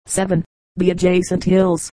7. The adjacent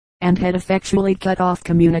hills, and had effectually cut off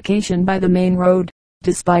communication by the main road.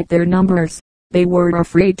 Despite their numbers, they were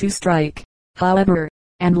afraid to strike, however,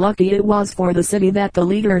 and lucky it was for the city that the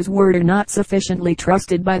leaders were not sufficiently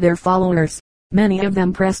trusted by their followers. Many of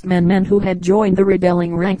them pressed men who had joined the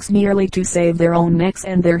rebelling ranks merely to save their own necks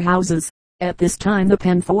and their houses. At this time the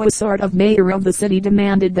Penfoy sort of mayor of the city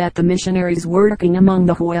demanded that the missionaries working among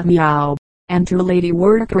the Hoa Miao, and two lady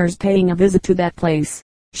workers paying a visit to that place,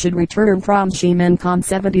 should return from Chimencon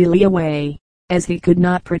 70 li away, as he could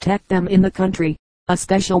not protect them in the country. A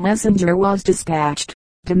special messenger was dispatched,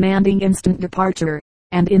 demanding instant departure,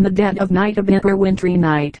 and in the dead of night, a bitter wintry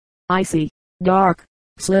night, icy, dark,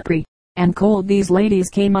 slippery, and cold, these ladies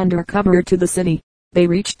came under cover to the city. They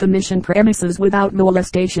reached the mission premises without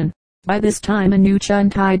molestation. By this time a new Chun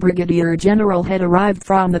Tai brigadier general had arrived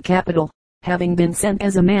from the capital, having been sent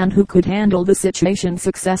as a man who could handle the situation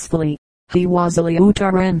successfully. He was a Liu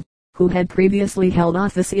Taren, who had previously held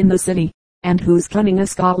office in the city, and whose cunning a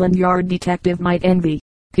Scotland Yard detective might envy.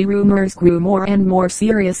 The rumors grew more and more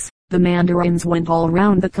serious. The mandarins went all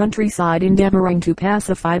round the countryside endeavoring to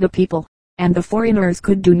pacify the people, and the foreigners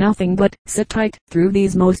could do nothing but sit tight through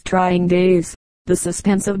these most trying days. The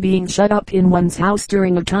suspense of being shut up in one's house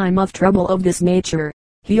during a time of trouble of this nature,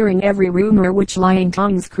 hearing every rumor which lying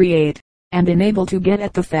tongues create, and unable to get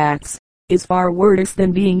at the facts, is far worse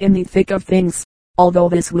than being in the thick of things, although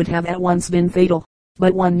this would have at once been fatal.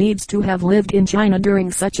 But one needs to have lived in China during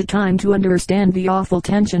such a time to understand the awful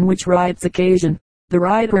tension which riots occasion. The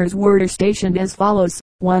rioters were stationed as follows: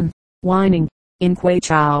 1. Wining, in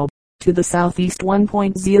Kweichow, to the southeast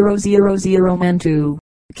 1.000 men. 2.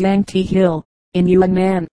 Kangti Hill, in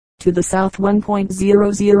Yunnan, to the south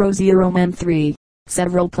 1.000 men. 3.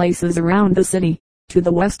 Several places around the city, to the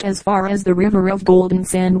west as far as the river of Golden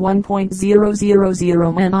Sand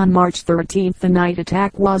 1.000 men. On March 13th the night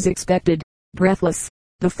attack was expected. Breathless,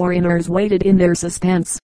 the foreigners waited in their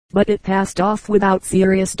suspense, but it passed off without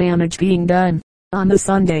serious damage being done. On the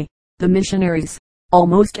Sunday, the missionaries,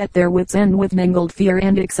 almost at their wits' end with mingled fear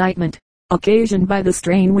and excitement, occasioned by the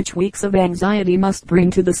strain which weeks of anxiety must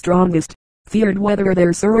bring to the strongest, feared whether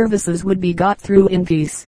their services would be got through in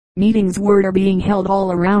peace. Meetings were being held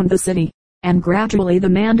all around the city, and gradually the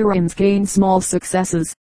mandarins gained small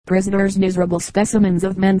successes. Prisoners, miserable specimens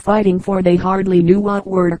of men fighting, for they hardly knew what,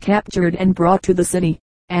 were captured and brought to the city,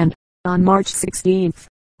 and, on March 16th,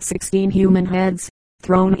 16 human heads,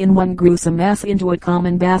 thrown in one gruesome mass into a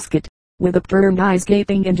common basket, with upturned eyes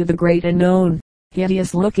gaping into the great unknown,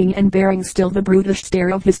 hideous looking and bearing still the brutish stare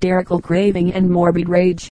of hysterical craving and morbid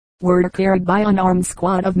rage, were carried by an armed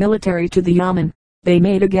squad of military to the yamen. They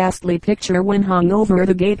made a ghastly picture when hung over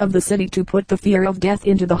the gate of the city to put the fear of death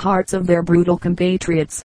into the hearts of their brutal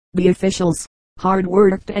compatriots. The officials, hard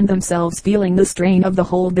worked and themselves feeling the strain of the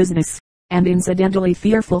whole business, and incidentally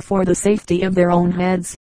fearful for the safety of their own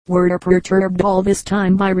heads, were perturbed all this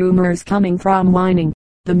time by rumors coming from Wining,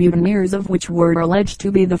 the mutineers of which were alleged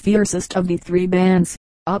to be the fiercest of the three bands.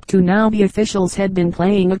 Up to now the officials had been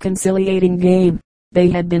playing a conciliating game. They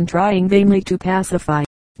had been trying vainly to pacify,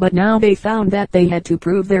 but now they found that they had to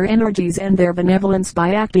prove their energies and their benevolence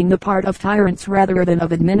by acting the part of tyrants rather than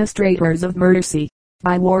of administrators of mercy,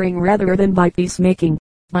 by warring rather than by peacemaking,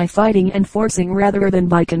 by fighting and forcing rather than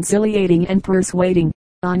by conciliating and persuading.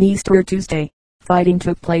 On Easter Tuesday, fighting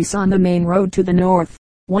took place on the main road to the north,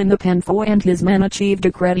 when the Penfoy and his men achieved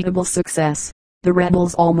a creditable success. The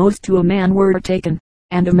rebels almost to a man were taken,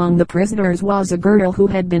 and among the prisoners was a girl who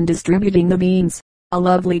had been distributing the beans, a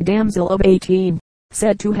lovely damsel of 18,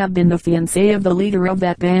 said to have been the fiancée of the leader of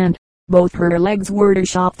that band. Both her legs were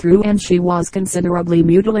shot through and she was considerably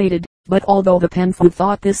mutilated, but although the Penfoy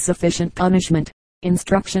thought this sufficient punishment,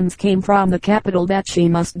 instructions came from the capital that she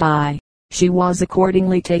must die. She was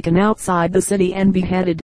accordingly taken outside the city and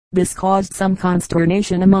beheaded. This caused some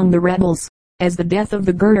consternation among the rebels, as the death of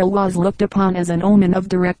the girl was looked upon as an omen of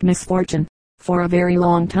direct misfortune. For a very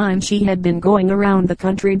long time she had been going around the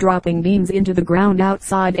country dropping beans into the ground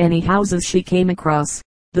outside any houses she came across,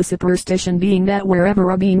 the superstition being that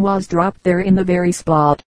wherever a bean was dropped there in the very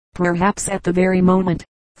spot, perhaps at the very moment,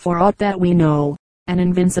 for aught that we know, an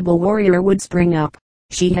invincible warrior would spring up.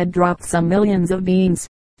 She had dropped some millions of beans,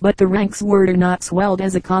 but the ranks were not swelled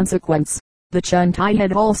as a consequence. The Chun Tai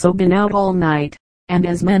had also been out all night, and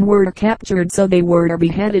as men were captured so they were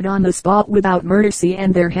beheaded on the spot without mercy,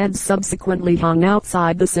 and their heads subsequently hung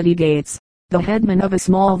outside the city gates. The headman of a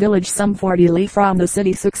small village some 40 li from the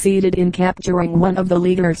city succeeded in capturing one of the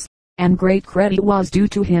leaders, and great credit was due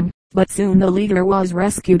to him, but soon the leader was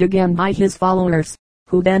rescued again by his followers,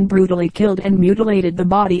 who then brutally killed and mutilated the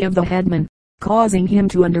body of the headman. causing him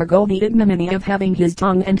to undergo the ignominy of having his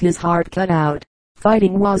tongue and his heart cut out.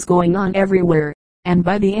 Fighting was going on everywhere, and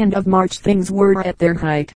by the end of March things were at their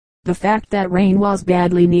height. The fact that rain was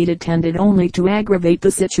badly needed tended only to aggravate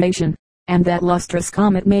the situation, and that lustrous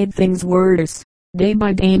comet made things worse. Day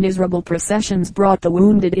by day miserable processions brought the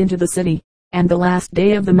wounded into the city, and the last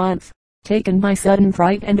day of the month, taken by sudden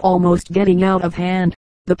fright and almost getting out of hand,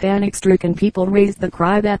 the panic-stricken people raised the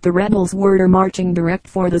cry that the rebels were marching direct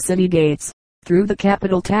for the city gates, through the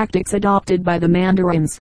capital tactics adopted by the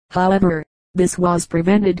mandarins. However, this was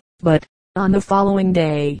prevented, but, on the following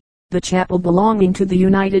day, the chapel belonging to the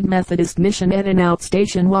United Methodist Mission at an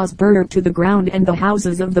outstation was burned to the ground and the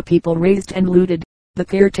houses of the people razed and looted. The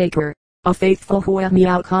caretaker, a faithful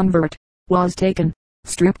Huamiao convert, was taken,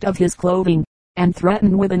 stripped of his clothing, and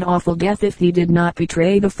threatened with an awful death if he did not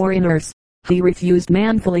betray the foreigners. He refused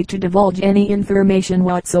manfully to divulge any information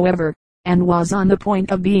whatsoever, and was on the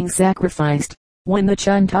point of being sacrificed, when the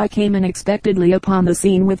Chun Tai came unexpectedly upon the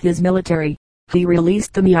scene with his military. He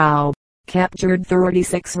released the Miao, captured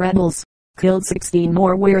 36 rebels, killed 16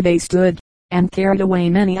 more where they stood, and carried away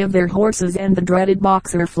many of their horses and the dreaded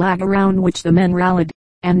Boxer flag around which the men rallied.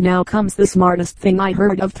 And now comes the smartest thing I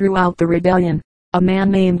heard of throughout the rebellion. A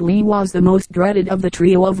man named Lee was the most dreaded of the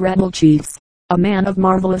trio of rebel chiefs, a man of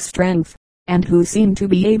marvelous strength, and who seemed to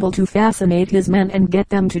be able to fascinate his men and get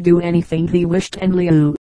them to do anything he wished, and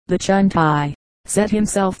Liu, the Chun Tai, set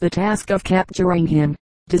himself the task of capturing him.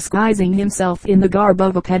 Disguising himself in the garb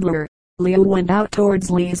of a peddler, Liu went out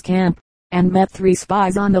towards Lee's camp, and met 3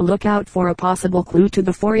 spies on the lookout for a possible clue to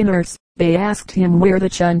the foreigners. They asked him where the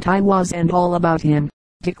Chun Tai was and all about him,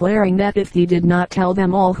 declaring that if he did not tell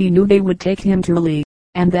them all he knew they would take him to Lee,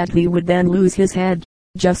 and that he would then lose his head.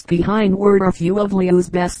 Just behind were a few of Liu's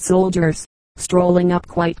best soldiers, strolling up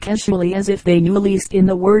quite casually as if they knew least in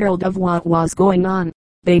the world of what was going on.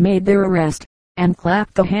 They made their arrest, and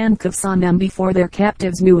clapped the handcuffs on them before their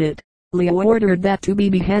captives knew it. Liu ordered that to be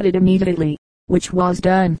beheaded immediately, which was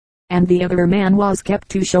done, and the other man was kept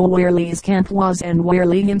to show where Lee's camp was and where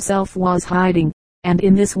Lee himself was hiding, and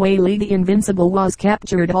in this way Lee the Invincible was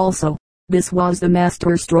captured also. This was the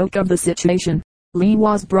master stroke of the situation. Lee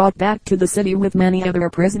was brought back to the city with many other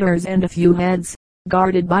prisoners and a few heads,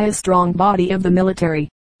 guarded by a strong body of the military.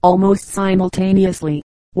 Almost simultaneously,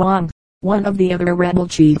 Wang, one of the other rebel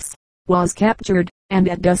chiefs, was captured, and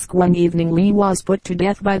at dusk one evening Lee was put to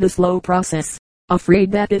death by the slow process.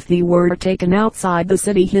 Afraid that if he were taken outside the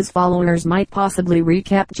city his followers might possibly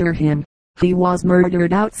recapture him, he was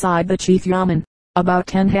murdered outside the chief yamen, about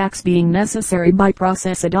 10 hacks being necessary by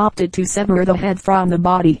process adopted to sever the head from the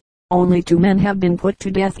body. Only 2 men have been put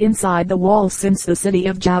to death inside the walls since the city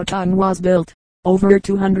of Jiaotong was built, over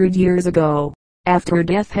 200 years ago. After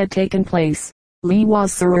death had taken place, Lee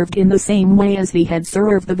was served in the same way as he had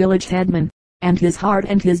served the village headman, and his heart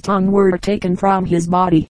and his tongue were taken from his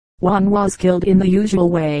body. One was killed in the usual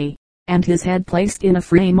way, and his head placed in a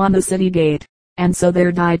frame on the city gate. And so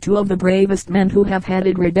there died 2 of the bravest men who have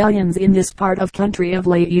headed rebellions in this part of country of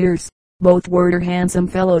late years. Both were handsome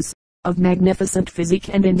fellows, of magnificent physique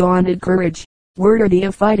and undaunted courage, worthy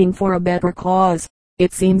of fighting for a better cause.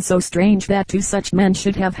 It seems so strange that 2 such men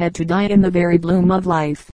should have had to die in the very bloom of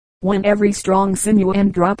life, when every strong sinew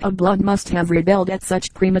and drop of blood must have rebelled at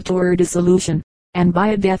such premature dissolution, and by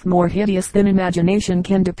a death more hideous than imagination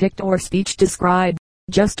can depict or speech describe,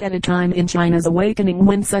 just at a time in China's awakening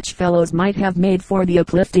when such fellows might have made for the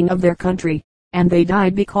uplifting of their country, and they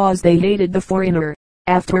died because they hated the foreigner.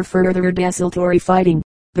 After further desultory fighting,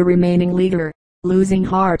 the remaining leader, losing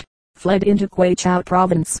heart, fled into Kweichow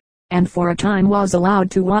province, and for a time was allowed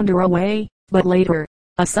to wander away, but later,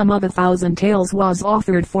 a sum of 1,000 taels was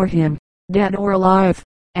offered for him, dead or alive,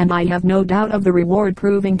 and I have no doubt of the reward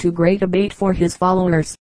proving too great a bait for his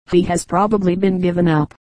followers. He has probably been given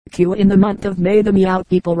up. In the month of May the Miao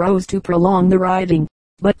people rose to prolong the rioting,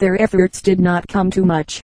 but their efforts did not come to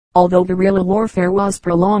much, although guerrilla warfare was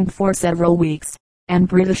prolonged for several weeks, and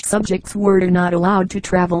British subjects were not allowed to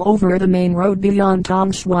travel over the main road beyond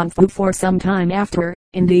Tongshuanfu for some time after.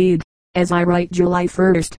 Indeed, as I write July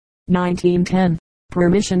 1, 1910,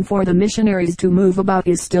 permission for the missionaries to move about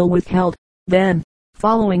is still withheld. Then,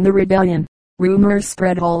 following the rebellion, rumors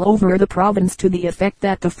spread all over the province to the effect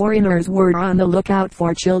that the foreigners were on the lookout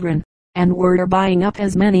for children, and were buying up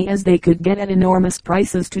as many as they could get at enormous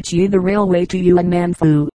prices to Chi, the railway to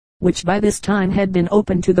Yuanmanfu, which by this time had been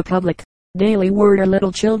opened to the public. Daily were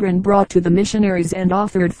little children brought to the missionaries and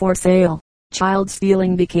offered for sale. Child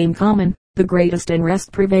stealing became common. The greatest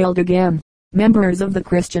unrest prevailed again. Members of the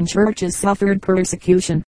Christian churches suffered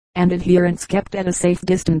persecution, and adherents kept at a safe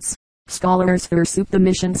distance. Scholars forsook the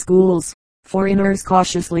mission schools. Foreigners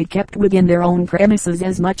cautiously kept within their own premises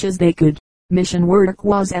as much as they could. Mission work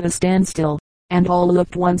was at a standstill, and all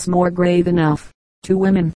looked once more grave enough. 2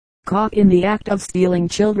 women, caught in the act of stealing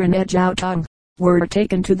children at Jiaotong, were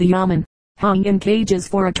taken to the Yamen, hung in cages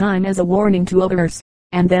for a time as a warning to others,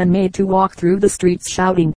 and then made to walk through the streets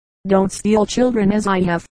shouting, "Don't steal children as I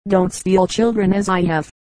have, don't steal children as I have."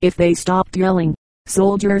 If they stopped yelling,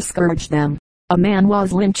 soldiers scourged them. A man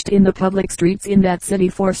was lynched in the public streets in that city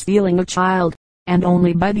for stealing a child, and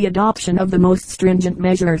only by the adoption of the most stringent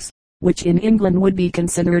measures, which in England would be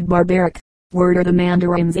considered barbaric, were the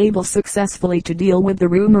mandarins able successfully to deal with the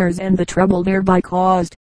rumors and the trouble thereby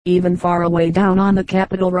caused. Even far away down on the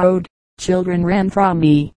Capital Road, children ran from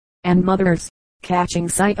me, and mothers, catching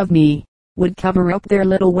sight of me, would cover up their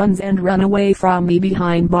little ones and run away from me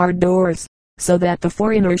behind barred doors, so that the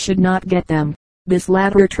foreigners should not get them. This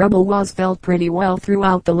latter trouble was felt pretty well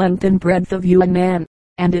throughout the length and breadth of Yunnan,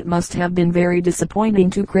 and it must have been very disappointing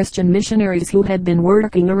to Christian missionaries who had been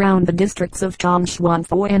working around the districts of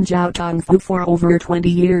Tongxuanfu and Jiaotongfu for over 20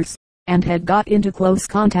 years, and had got into close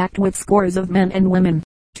contact with scores of men and women,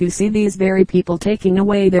 to see these very people taking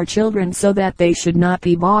away their children so that they should not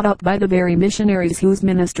be bought up by the very missionaries whose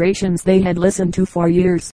ministrations they had listened to for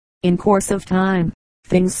years. In course of time,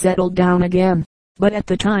 things settled down again. But at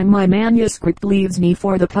the time my manuscript leaves me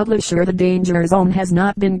for the publisher, the danger zone has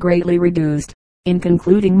not been greatly reduced. In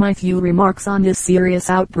concluding my few remarks on this serious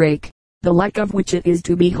outbreak, the like of which it is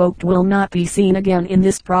to be hoped will not be seen again in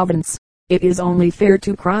this province, it is only fair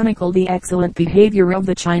to chronicle the excellent behavior of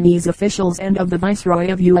the Chinese officials and of the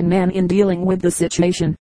Viceroy of Yunnan in dealing with the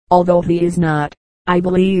situation. Although he is not, I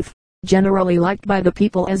believe, generally liked by the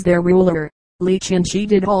people as their ruler, Li Qinshi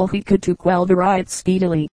did all he could to quell the riots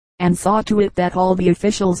speedily, and saw to it that all the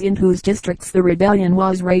officials in whose districts the rebellion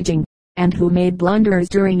was raging, and who made blunders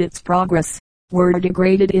during its progress, were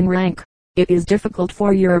degraded in rank. It is difficult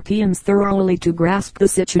for Europeans thoroughly to grasp the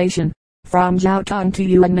situation. From Jiaotong to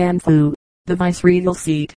Yunnanfu, the viceregal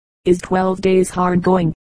seat, is 12 days hard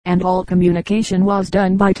going, and all communication was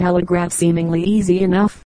done by telegraph, seemingly easy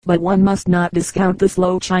enough, but one must not discount the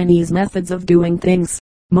slow Chinese methods of doing things.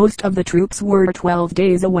 Most of the troops were 12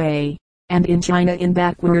 days away, and in China, in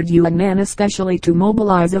backward Yunnan especially, to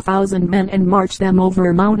mobilize 1,000 men and march them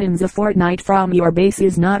over mountains a fortnight from your base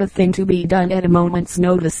is not a thing to be done at a moment's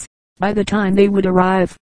notice. By the time they would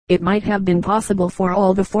arrive, it might have been possible for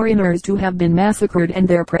all the foreigners to have been massacred and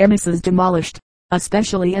their premises demolished,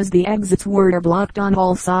 especially as the exits were blocked on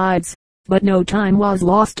all sides. But no time was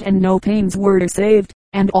lost and no pains were saved,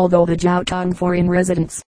 and although the Jiaotong foreign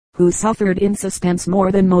residents, who suffered in suspense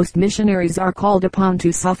more than most missionaries are called upon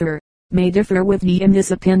to suffer, may differ with me in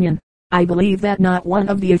this opinion, I believe that not one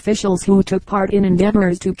of the officials who took part in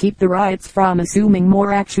endeavors to keep the riots from assuming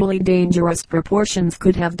more actually dangerous proportions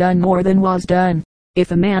could have done more than was done.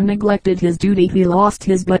 If a man neglected his duty he lost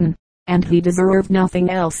his button, and he deserved nothing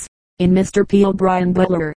else. In Mr. P. O'Brien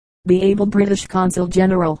Butler, the able British Consul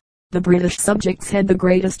General, the British subjects had the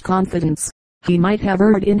greatest confidence. He might have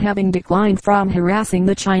erred in having declined from harassing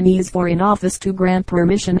the Chinese Foreign Office to grant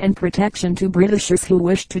permission and protection to Britishers who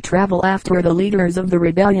wished to travel after the leaders of the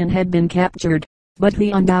rebellion had been captured. But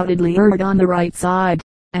he undoubtedly erred on the right side.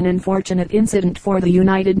 An unfortunate incident for the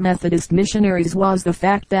United Methodist missionaries was the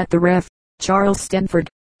fact that the Rev. Charles Stedford,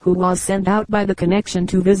 who was sent out by the connection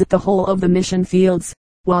to visit the whole of the mission fields,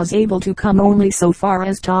 was able to come only so far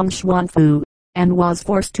as Tongxuanfu, and was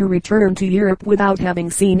forced to return to Europe without having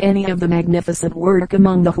seen any of the magnificent work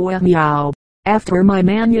among the Huamiao. After my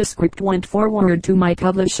manuscript went forward to my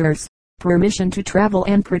publishers, permission to travel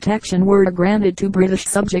and protection were granted to British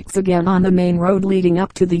subjects again on the main road leading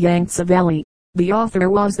up to the Yangtze Valley. The author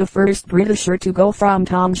was the first Britisher to go from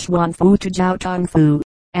Tongxuanfu to Jiaotongfu,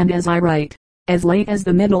 and as I write, as late as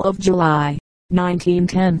the middle of July,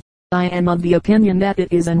 1910, I am of the opinion that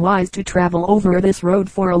it is unwise to travel over this road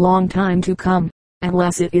for a long time to come,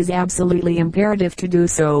 unless it is absolutely imperative to do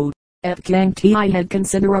so. At Kangti I had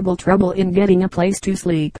considerable trouble in getting a place to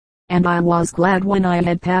sleep, and I was glad when I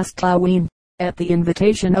had passed Tawin, at the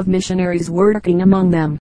invitation of missionaries working among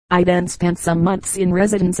them. I then spent some months in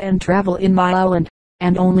residence and travel in my island,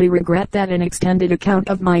 and only regret that an extended account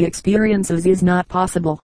of my experiences is not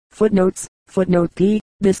possible. Footnote P.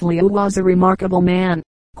 This Liu was a remarkable man,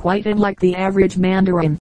 quite unlike the average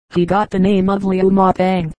Mandarin. He got the name of Liu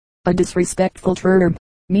Mapang, a disrespectful term,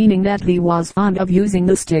 meaning that he was fond of using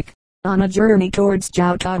the stick. On a journey towards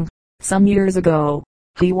Jiaotong, some years ago,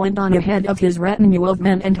 he went on ahead of his retinue of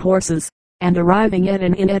men and horses, and arriving at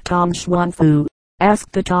an inn at Tongxuanfu,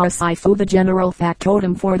 asked the Taisaifu, the general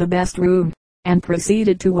factotum, for the best room, and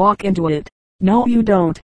proceeded to walk into it. "No you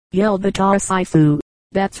don't," yelled the Taisaifu.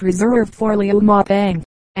 That's reserved for Liu Mopang,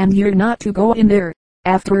 and you're not to go in there."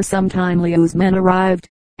 After some time Liu's men arrived,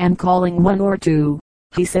 and calling one or two,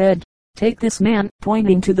 he said, "Take this man,"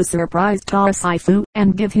 pointing to the surprised Ta Saifu,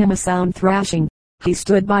 "and give him a sound thrashing." He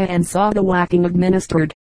stood by and saw the whacking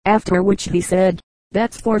administered, after which he said,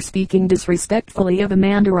 "That's for speaking disrespectfully of a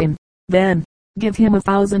Mandarin." Then, "Give him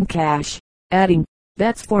 1,000 cash," adding,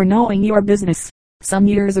 "That's for knowing your business." Some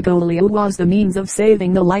years ago Liu was the means of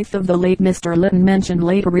saving the life of the late Mr. Lytton mentioned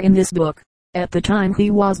later in this book. At the time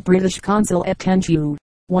he was British consul at Tenchu,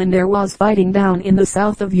 when there was fighting down in the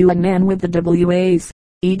south of Yunnan with the WAs,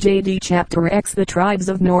 EJD Chapter X, the tribes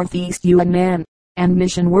of northeast Yunnan, and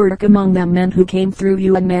mission work among them. Men who came through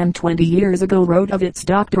Yunnan 20 years ago wrote of its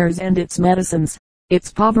doctors and its medicines,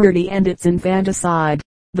 its poverty and its infanticide.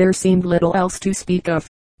 There seemed little else to speak of.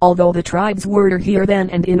 Although the tribes were here then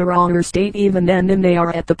and in a wronger state even then than they are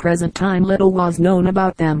at the present time, little was known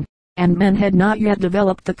about them, and men had not yet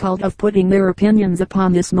developed the cult of putting their opinions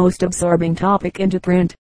upon this most absorbing topic into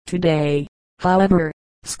print. Today, however,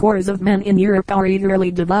 scores of men in Europe are eagerly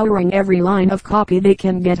devouring every line of copy they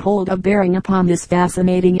can get hold of bearing upon this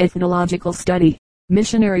fascinating ethnological study.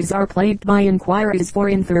 Missionaries are plagued by inquiries for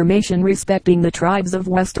information respecting the tribes of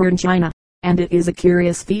western China, and it is a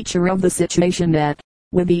curious feature of the situation that,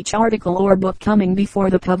 with each article or book coming before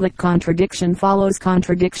the public, contradiction follows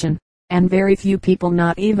contradiction, and very few people,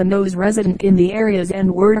 not even those resident in the areas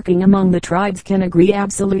and working among the tribes, can agree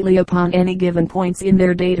absolutely upon any given points in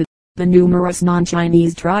their data. The numerous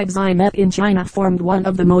non-Chinese tribes I met in China formed one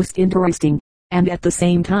of the most interesting, and at the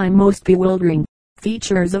same time most bewildering,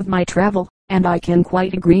 features of my travel, and I can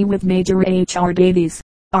quite agree with Major H.R. Davies,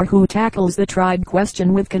 who tackles the tribe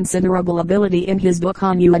question with considerable ability in his book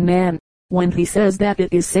on Yunnan, when he says that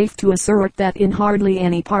it is safe to assert that in hardly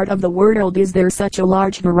any part of the world is there such a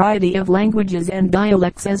large variety of languages and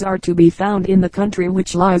dialects as are to be found in the country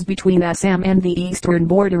which lies between Assam and the eastern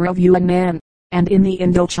border of Yunnan, and in the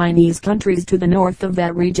Indo-Chinese countries to the north of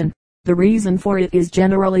that region. The reason for it is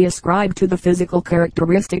generally ascribed to the physical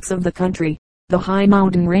characteristics of the country, the high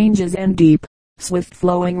mountain ranges and deep,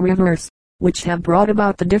 swift-flowing rivers, which have brought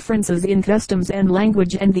about the differences in customs and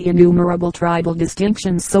language and the innumerable tribal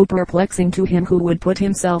distinctions so perplexing to him who would put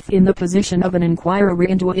himself in the position of an inquirer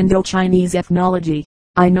into Indo-Chinese ethnology.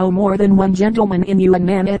 I know more than one gentleman in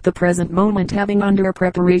Yunnan at the present moment having under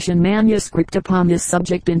preparation manuscript upon this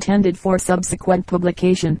subject intended for subsequent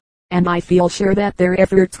publication, and I feel sure that their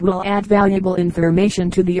efforts will add valuable information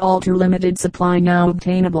to the all too limited supply now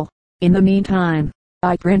obtainable. In the meantime,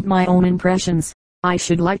 I print my own impressions. I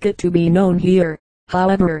should like it to be known here,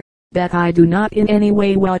 however, that I do not in any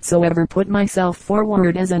way whatsoever put myself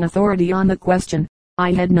forward as an authority on the question.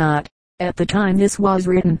 I had not, at the time this was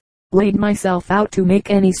written, laid myself out to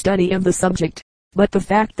make any study of the subject, but the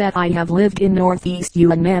fact that I have lived in northeast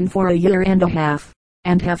Yunnan for a year and a half,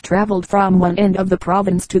 and have traveled from one end of the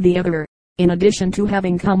province to the other, in addition to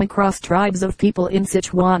having come across tribes of people in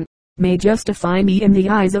Sichuan, may justify me in the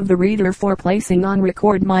eyes of the reader for placing on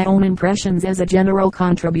record my own impressions as a general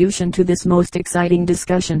contribution to this most exciting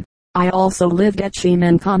discussion. I also lived at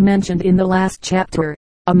Ximenkan mentioned in the last chapter,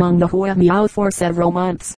 among the Hua Miao for several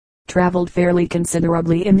months, traveled fairly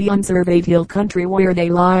considerably in the unsurveyed hill country where they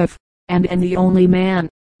live, and am the only man,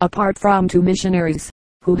 apart from 2 missionaries,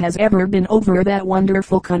 who has ever been over that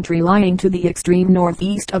wonderful country lying to the extreme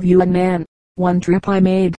northeast of Yunnan. One trip I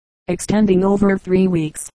made, extending over 3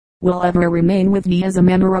 weeks, will ever remain with me as a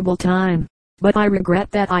memorable time, but I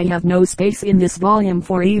regret that I have no space in this volume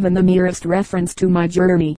for even the merest reference to my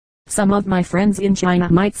journey. Some of my friends in China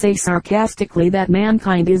might say sarcastically that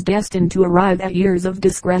mankind is destined to arrive at years of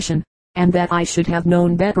discretion, and that I should have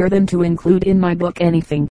known better than to include in my book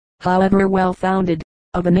anything, however well founded,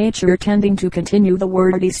 of a nature tending to continue the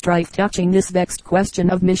wordy strife touching this vexed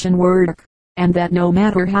question of mission work, and that no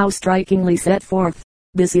matter how strikingly set forth,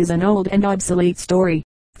 this is an old and obsolete story,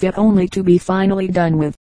 fit only to be finally done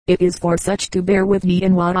with. It is for such to bear with me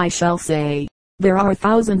in what I shall say. There are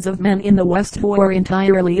thousands of men in the West who are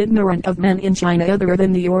entirely ignorant of men in China other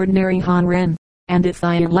than the ordinary Han Ren, and if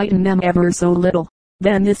I enlighten them ever so little,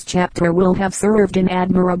 then this chapter will have served an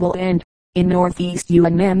admirable end. In northeast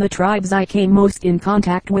Yunnan the tribes I came most in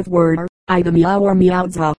contact with were, the Miao or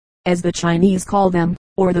Miaozhao, as the Chinese call them,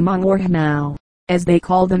 or the Hmong or Hmao, as they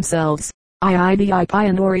call themselves, the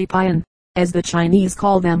Ipian or Ipian, as the Chinese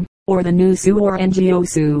call them, or the Nusu or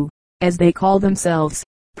Ngiosu, as they call themselves.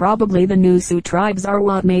 Probably the Nusu tribes are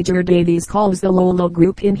what Major Davies calls the Lolo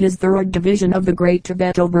group in his 3rd division of the great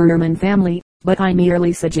Tibeto-Burman family, but I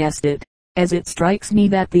merely suggest it, as it strikes me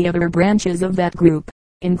that the other branches of that group,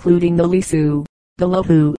 including the Lisu, the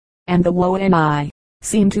Lohu, and the Woenai,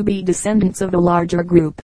 seem to be descendants of a larger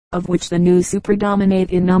group, of which the Nusu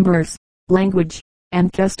predominate in numbers, language,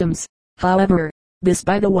 and customs. However, this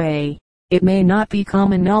by the way, it may not be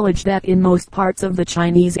common knowledge that in most parts of the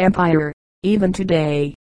Chinese Empire, even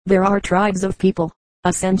today, there are tribes of people,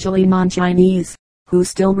 essentially non-Chinese, who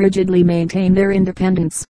still rigidly maintain their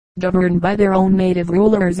independence, governed by their own native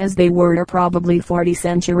rulers as they were probably 40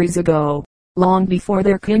 centuries ago, long before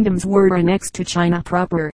their kingdoms were annexed to China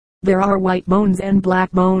proper. There are white bones and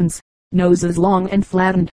black bones, noses long and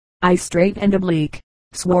flattened, eyes straight and oblique,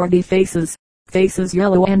 swarthy faces, faces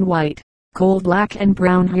yellow and white, coal black and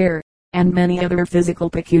brown hair, and many other physical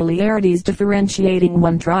peculiarities differentiating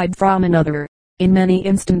one tribe from another. In many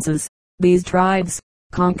instances, these tribes,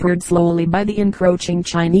 conquered slowly by the encroaching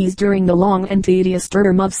Chinese during the long and tedious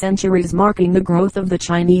term of centuries marking the growth of the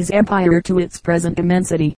Chinese Empire to its present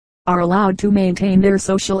immensity, are allowed to maintain their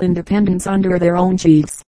social independence under their own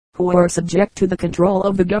chiefs, who are subject to the control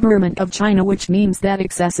of the government of China, which means that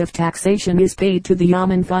excessive taxation is paid to the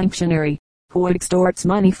Yamen functionary, who extorts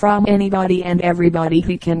money from anybody and everybody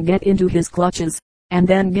he can get into his clutches, and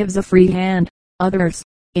then gives a free hand. Others,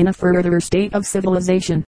 in a further state of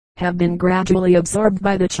civilization, have been gradually absorbed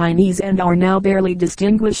by the Chinese and are now barely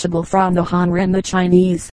distinguishable from the Han-Ren the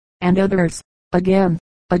Chinese, and others, again,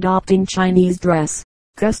 adopting Chinese dress,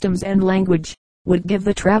 customs and language, would give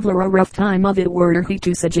the traveler a rough time of it were he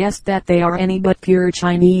to suggest that they are any but pure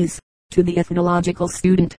Chinese. To the ethnological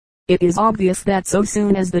student, it is obvious that so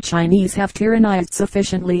soon as the Chinese have tyrannized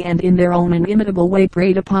sufficiently and in their own inimitable way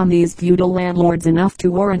preyed upon these feudal landlords enough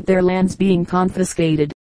to warrant their lands being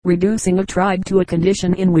confiscated, reducing a tribe to a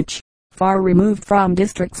condition in which, far removed from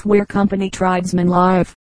districts where company tribesmen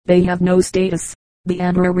live, they have no status, the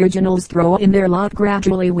aboriginals throw in their lot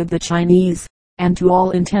gradually with the Chinese, and to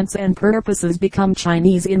all intents and purposes become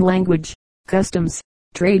Chinese in language, customs,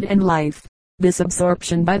 trade and life. This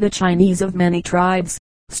absorption by the Chinese of many tribes,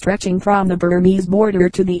 stretching from the Burmese border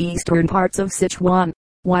to the eastern parts of Sichuan,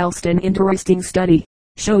 whilst an interesting study,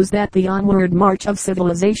 shows that the onward march of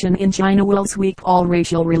civilization in China will sweep all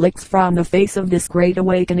racial relicts from the face of this great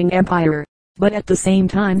awakening empire. But at the same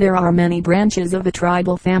time there are many branches of the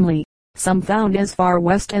tribal family, some found as far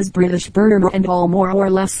west as British Burma and all more or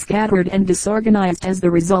less scattered and disorganized as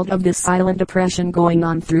the result of this silent oppression going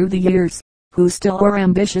on through the years, who still are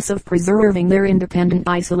ambitious of preserving their independent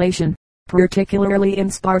isolation, particularly in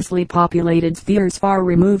sparsely populated spheres far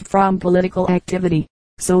removed from political activity.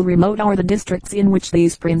 So remote are the districts in which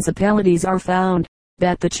these principalities are found,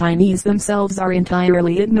 that the Chinese themselves are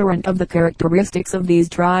entirely ignorant of the characteristics of these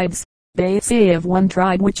tribes. They say of one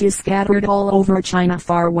tribe which is scattered all over China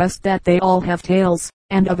far west that they all have tails,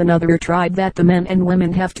 and of another tribe that the men and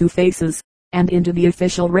women have two faces. And into the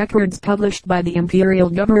official records published by the imperial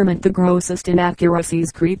government the grossest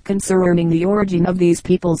inaccuracies creep concerning the origin of these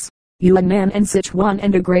peoples. Yunnan and Sichuan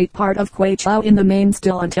and a great part of Kweichow in the main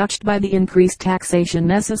still untouched by the increased taxation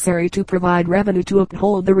necessary to provide revenue to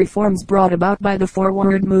uphold the reforms brought about by the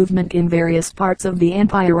forward movement in various parts of the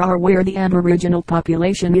empire are where the aboriginal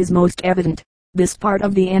population is most evident. This part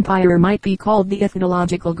of the empire might be called the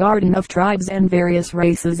ethnological garden of tribes and various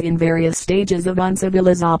races in various stages of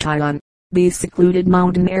uncivilization. These secluded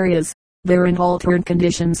mountain areas, their unaltered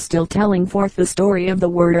conditions still telling forth the story of the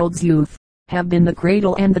world's youth, have been the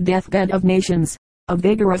cradle and the deathbed of nations, of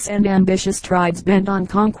vigorous and ambitious tribes bent on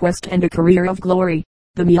conquest and a career of glory.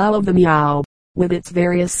 The Miao of the Miao, with its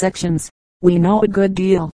various sections, we know a good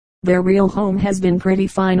deal. Their real home has been pretty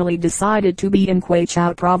finally decided to be in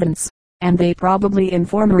Kweichow province, and they probably in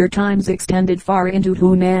former times extended far into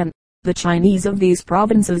Hunan. The Chinese of these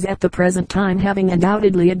provinces at the present time having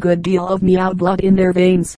undoubtedly a good deal of Miao blood in their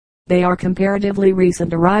veins. They are comparatively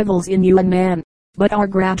recent arrivals in Yunnan, but are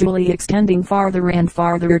gradually extending farther and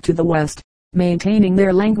farther to the west, maintaining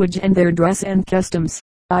their language and their dress and customs.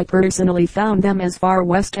 I personally found them as far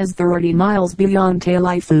west as 30 miles beyond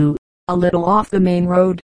Taifu, a little off the main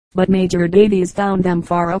road, but Major Davies found them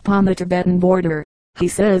far up on the Tibetan border. He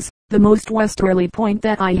says, the most westerly point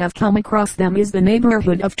that I have come across them is the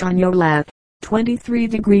neighborhood of Chanyolat, 23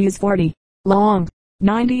 degrees 40, long,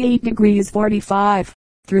 98 degrees 45.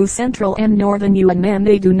 Through central and northern Yunnan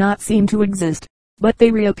they do not seem to exist, but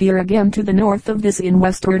they reappear again to the north of this in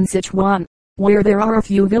western Sichuan, where there are a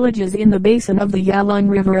few villages in the basin of the Yalung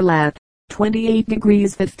River lat. 28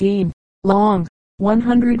 degrees 15, long,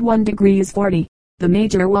 101 degrees 40. The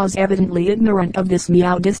major was evidently ignorant of this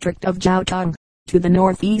Miao district of Jiaotong, to the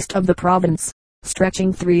northeast of the province,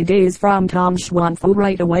 stretching 3 days from Tongxuanfu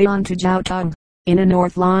right away on to Jiaotong. In a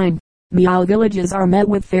north line, Miao villages are met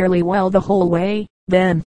with fairly well the whole way.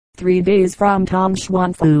 Then, 3 days from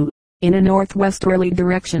Tongxuanfu, in a northwesterly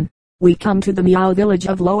direction, we come to the Miao village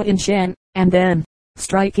of Loan Shan, and then,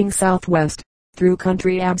 striking southwest, through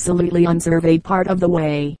country absolutely unsurveyed part of the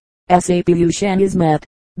way, Sapu Shan is met.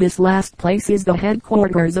 This last place is the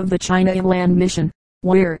headquarters of the China Inland Mission,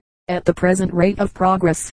 where, at the present rate of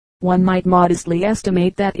progress, one might modestly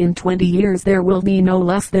estimate that in 20 years there will be no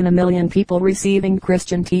less than 1 million people receiving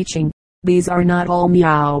Christian teaching. These are not all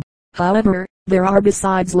Miao. However, there are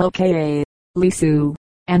besides Lokai, Lisu,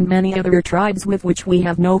 and many other tribes with which we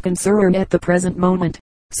have no concern at the present moment,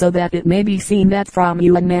 so that it may be seen that from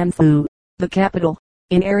Yunnan-Fu, the capital,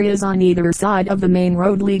 in areas on either side of the main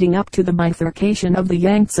road leading up to the bifurcation of the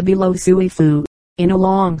Yangtze below Suifu, in a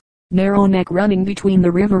long, narrow neck running between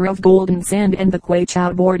the river of Golden Sand and the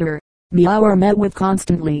Kweichow border, Miao are met with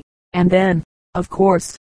constantly, and then, of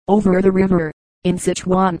course, over the river, in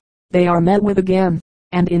Sichuan, they are met with again,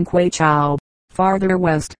 and in Kweichow, farther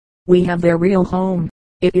west, we have their real home.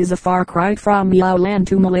 It is a far cry from Miao land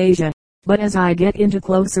to Malaysia, but as I get into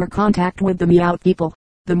closer contact with the Miao people,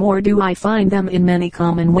 the more do I find them in many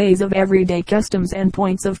common ways of everyday customs and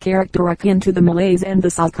points of character akin to the Malays and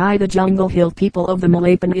the Sakai, the jungle hill people of the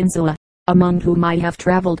Malay Peninsula, among whom I have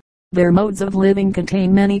traveled. Their modes of living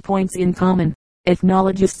contain many points in common.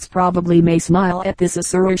 Ethnologists probably may smile at this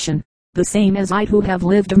assertion, the same as I who have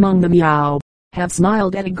lived among the Miao, have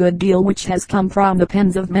smiled at a good deal which has come from the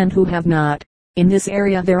pens of men who have not. In this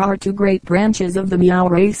area there are two great branches of the Miao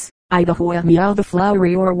race, Idaho Miao the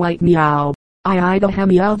flowery or white Miao, Idaho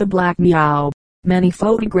Miao the black Miao. Many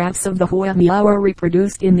photographs of the Hoa Miao are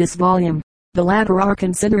reproduced in this volume. The latter are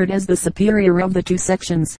considered as the superior of the two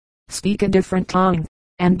sections, speak a different tongue,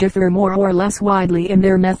 and differ more or less widely in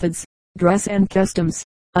their methods, dress and customs,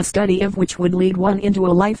 a study of which would lead one into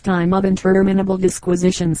a lifetime of interminable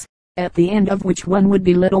disquisitions, at the end of which one would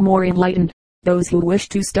be little more enlightened. Those who wish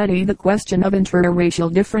to study the question of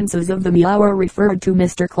interracial differences of the Miao are referred to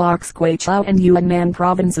Mr. Clark's Kweichow and Yunnan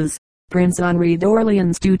provinces, Prince Henri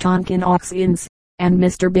d'Orleans' Du Tonkin Aux Inns, and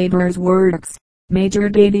Mr. Baber's works. Major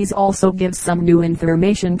Davies also gives some new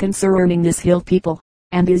information concerning this hill people,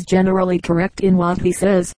 and is generally correct in what he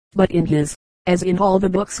says, but in his, as in all the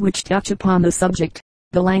books which touch upon the subject,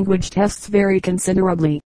 the language tests vary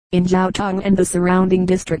considerably. In Jiaotong and the surrounding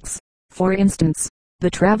districts, for instance, the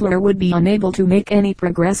traveler would be unable to make any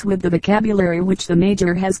progress with the vocabulary which the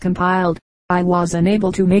major has compiled. I was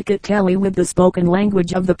unable to make it tally with the spoken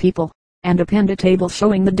language of the people, and append a table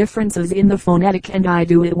showing the differences in the phonetic, and I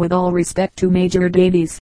do it with all respect to Major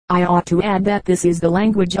Davies. I ought to add that this is the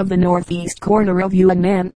language of the northeast corner of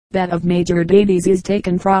Yunnan. That of Major Davies is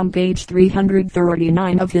taken from page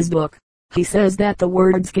 339 of his book. He says that the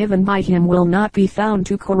words given by him will not be found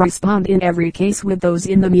to correspond in every case with those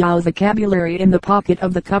in the Miao vocabulary in the pocket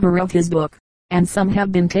of the cover of his book, and some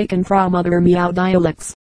have been taken from other Miao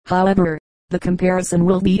dialects. However, the comparison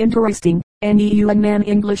will be interesting. Any Yunnan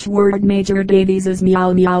English word Major Davies'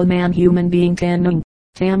 Miao Miao man human being Tanung,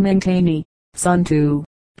 Tamang Tani, Sun Tu,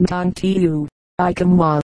 Ntang Tu,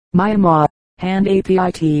 Ikamwa, Myanmar, Hand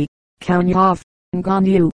Apit, Kaunyof,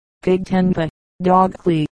 Nganyu, Pig Tenpa, Dog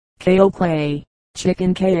Klee, Kao Clay,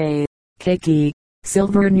 Chicken Ka, Keki,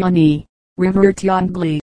 Silver Nyani, River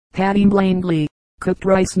Tiangli, Patty Blangley, Cooked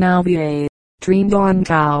Rice Malvie, Tream Don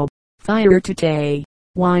Cow, Fire Tute,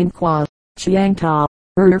 Wine Qua, Chiang Ta,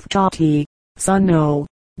 Urf Tati, Sun No,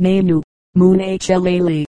 Nanu, Moon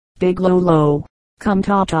Hlali, Big Lolo, Come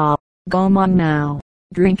Tata, Gomon Now,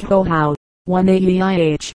 Drink Ho How, 1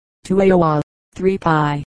 AEIH, 2 AOA, 3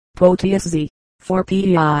 Pi, Potiasi, 4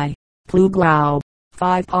 PEI, Pluglau,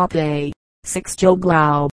 5 Pape, 6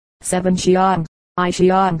 Joglau, 7 Xiang, I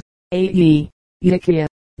Xiang, 8 Yi, Yikia,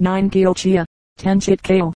 9 Kiochia, 10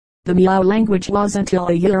 Chitkao. The Miao language was until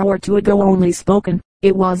a year or two ago only spoken.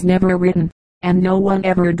 It was never written, and no one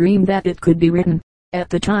ever dreamed that it could be written. At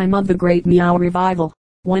the time of the great Miao revival,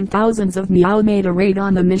 when thousands of Miao made a raid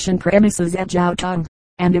on the mission premises at Jiaotong,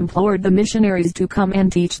 and implored the missionaries to come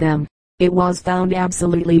and teach them, it was found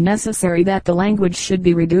absolutely necessary that the language should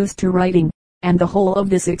be reduced to writing, and the whole of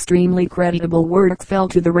this extremely creditable work fell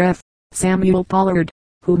to the Rev. Samuel Pollard,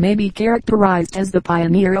 who may be characterized as the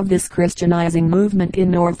pioneer of this Christianizing movement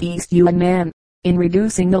in northeast Yunnan, in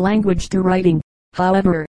reducing the language to writing.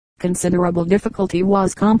 However, considerable difficulty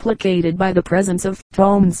was complicated by the presence of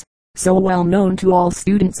tones, so well known to all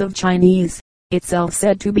students of Chinese, itself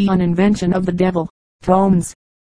said to be an invention of the devil. Tones,